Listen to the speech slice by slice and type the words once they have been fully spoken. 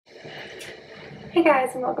Hey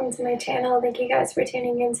guys, and welcome to my channel. Thank you guys for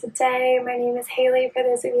tuning in today. My name is Haley. For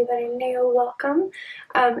those of you that are new, welcome.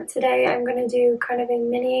 Today I'm going to do kind of a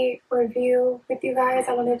mini review with you guys.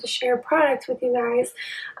 I wanted to share a product with you guys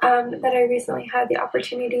that I recently had the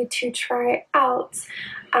opportunity to try out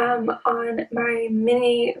on my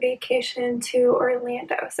mini vacation to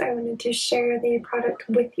Orlando. So I wanted to share the product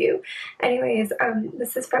with you. Anyways,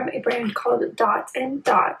 this is from a brand called Dot and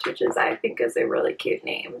Dot, which I think is a really cute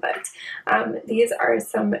name, but these are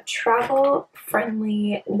some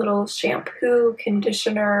travel-friendly little shampoo,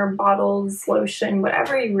 conditioner, bottles, lotion,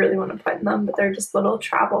 whatever you really want to put in them, but they're just little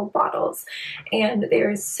travel bottles, and they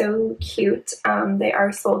are so cute. They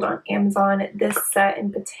are sold on Amazon. This set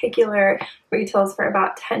in particular retails for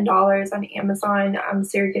about $10 on Amazon,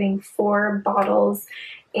 so you're getting 4 bottles.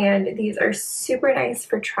 And these are super nice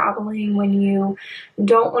for traveling when you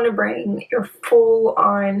don't want to bring your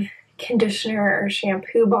full-on conditioner or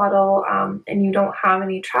shampoo bottle and you don't have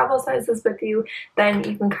any travel sizes with you. Then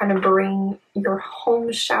you can kind of bring your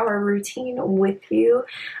home shower routine with you.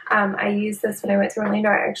 I used this when I went to Orlando.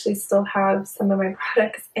 I actually still have some of my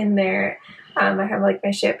products in there. I have like my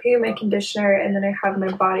shampoo, my conditioner, and then I have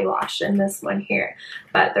my body wash in this one here.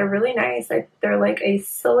 But they're really nice. They're like a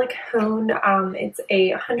silicone, it's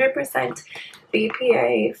a 100%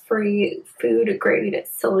 BPA free food grade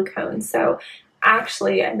silicone. So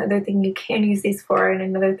actually, another thing you can use these for, and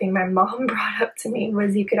another thing my mom brought up to me,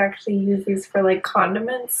 was you could actually use these for like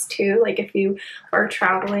condiments too. Like if you are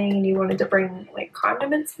traveling and you wanted to bring like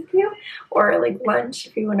condiments with you, or like lunch,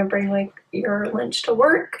 if you want to bring like your lunch to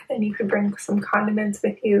work, then you could bring some condiments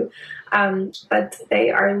with you. But they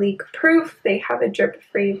are leak proof. They have a drip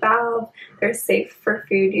free valve. They're safe for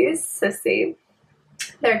food use. So see,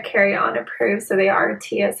 they're carry-on approved, so they are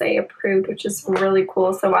TSA approved, which is really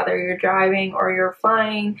cool. So whether you're driving or you're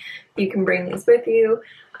flying, you can bring these with you.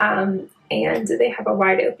 And they have a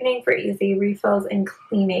wide opening for easy refills and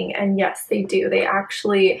cleaning. And yes, they do. They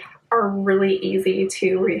actually are really easy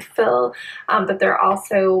to refill, but they're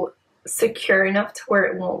also secure enough to where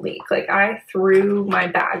it won't leak. Like, I threw my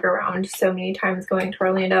bag around so many times going to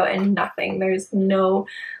Orlando and nothing. There's no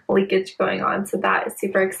leakage going on, so that is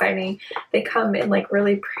super exciting. They come in like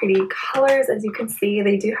really pretty colors. As you can see,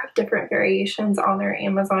 they do have different variations on their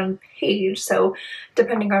Amazon page, so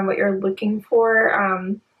depending on what you're looking for,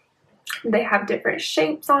 they have different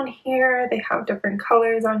shapes on here. They have different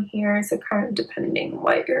colors on here, so kind of depending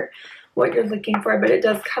what you're looking for. But it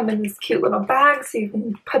does come in this cute little bag, so you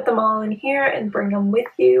can put them all in here and bring them with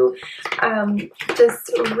you.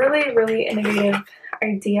 Just really innovative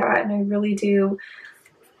idea, and I really do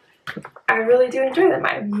enjoy them.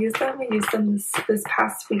 I used them this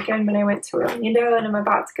past weekend when I went to Orlando, and I'm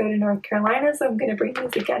about to go to North Carolina, so I'm going to bring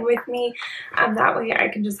these again with me. That way I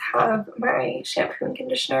can just have my shampoo and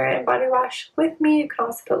conditioner and body wash with me. You can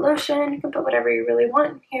also put lotion, you can put whatever you really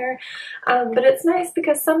want in here. But it's nice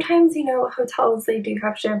because sometimes, you know, hotels, they do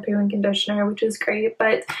have shampoo and conditioner, which is great,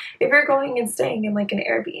 but if you're going and staying in like an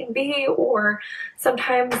Airbnb, or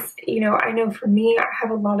sometimes, you know, I know for me, I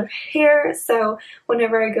have a lot of hair, so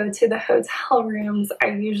whenever I go to the hotel rooms,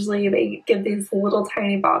 they give these little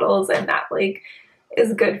tiny bottles, and that like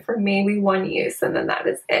is good for maybe one use, and then that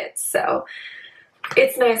is it. So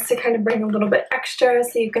it's nice to kind of bring a little bit extra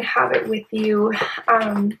so you can have it with you.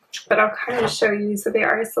 But I'll kind of show you. So they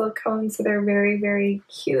are silicone, so they're very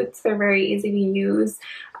cute. They're very easy to use.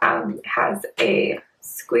 Has a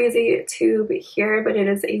squeezy tube here, but it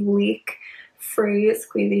is a leak free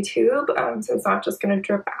squeezy tube, so it's not just going to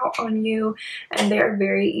drip out on you, and they are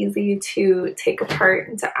very easy to take apart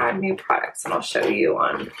and to add new products. And I'll show you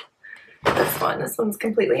on this one. This one's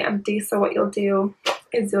completely empty, so what you'll do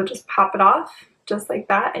is you'll just pop it off just like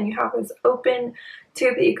that, and you have this open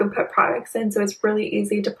tube that you can put products in, so it's really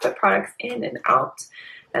easy to put products in and out,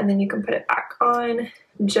 and then you can put it back on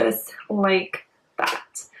just like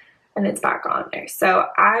that, and it's back on there. So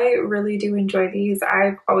I really do enjoy these.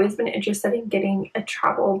 I've always been interested in getting a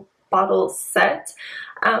travel bottle set,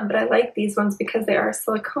 but I like these ones because they are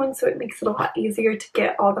silicone, so it makes it a lot easier to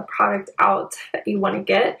get all the product out that you want to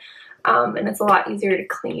get, and it's a lot easier to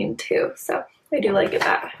clean too. So I do like it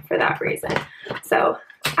for that reason. So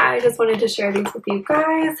I just wanted to share these with you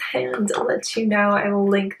guys and let you know. I will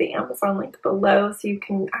link the Amazon link below so you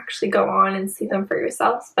can actually go on and see them for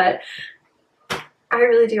yourselves. But I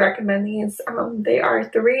really do recommend these. They are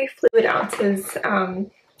 3 fluid ounces.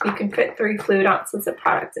 You can fit 3 fluid ounces of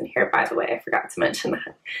product in here, by the way. I forgot to mention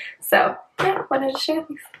that. So yeah, wanted to share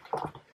these.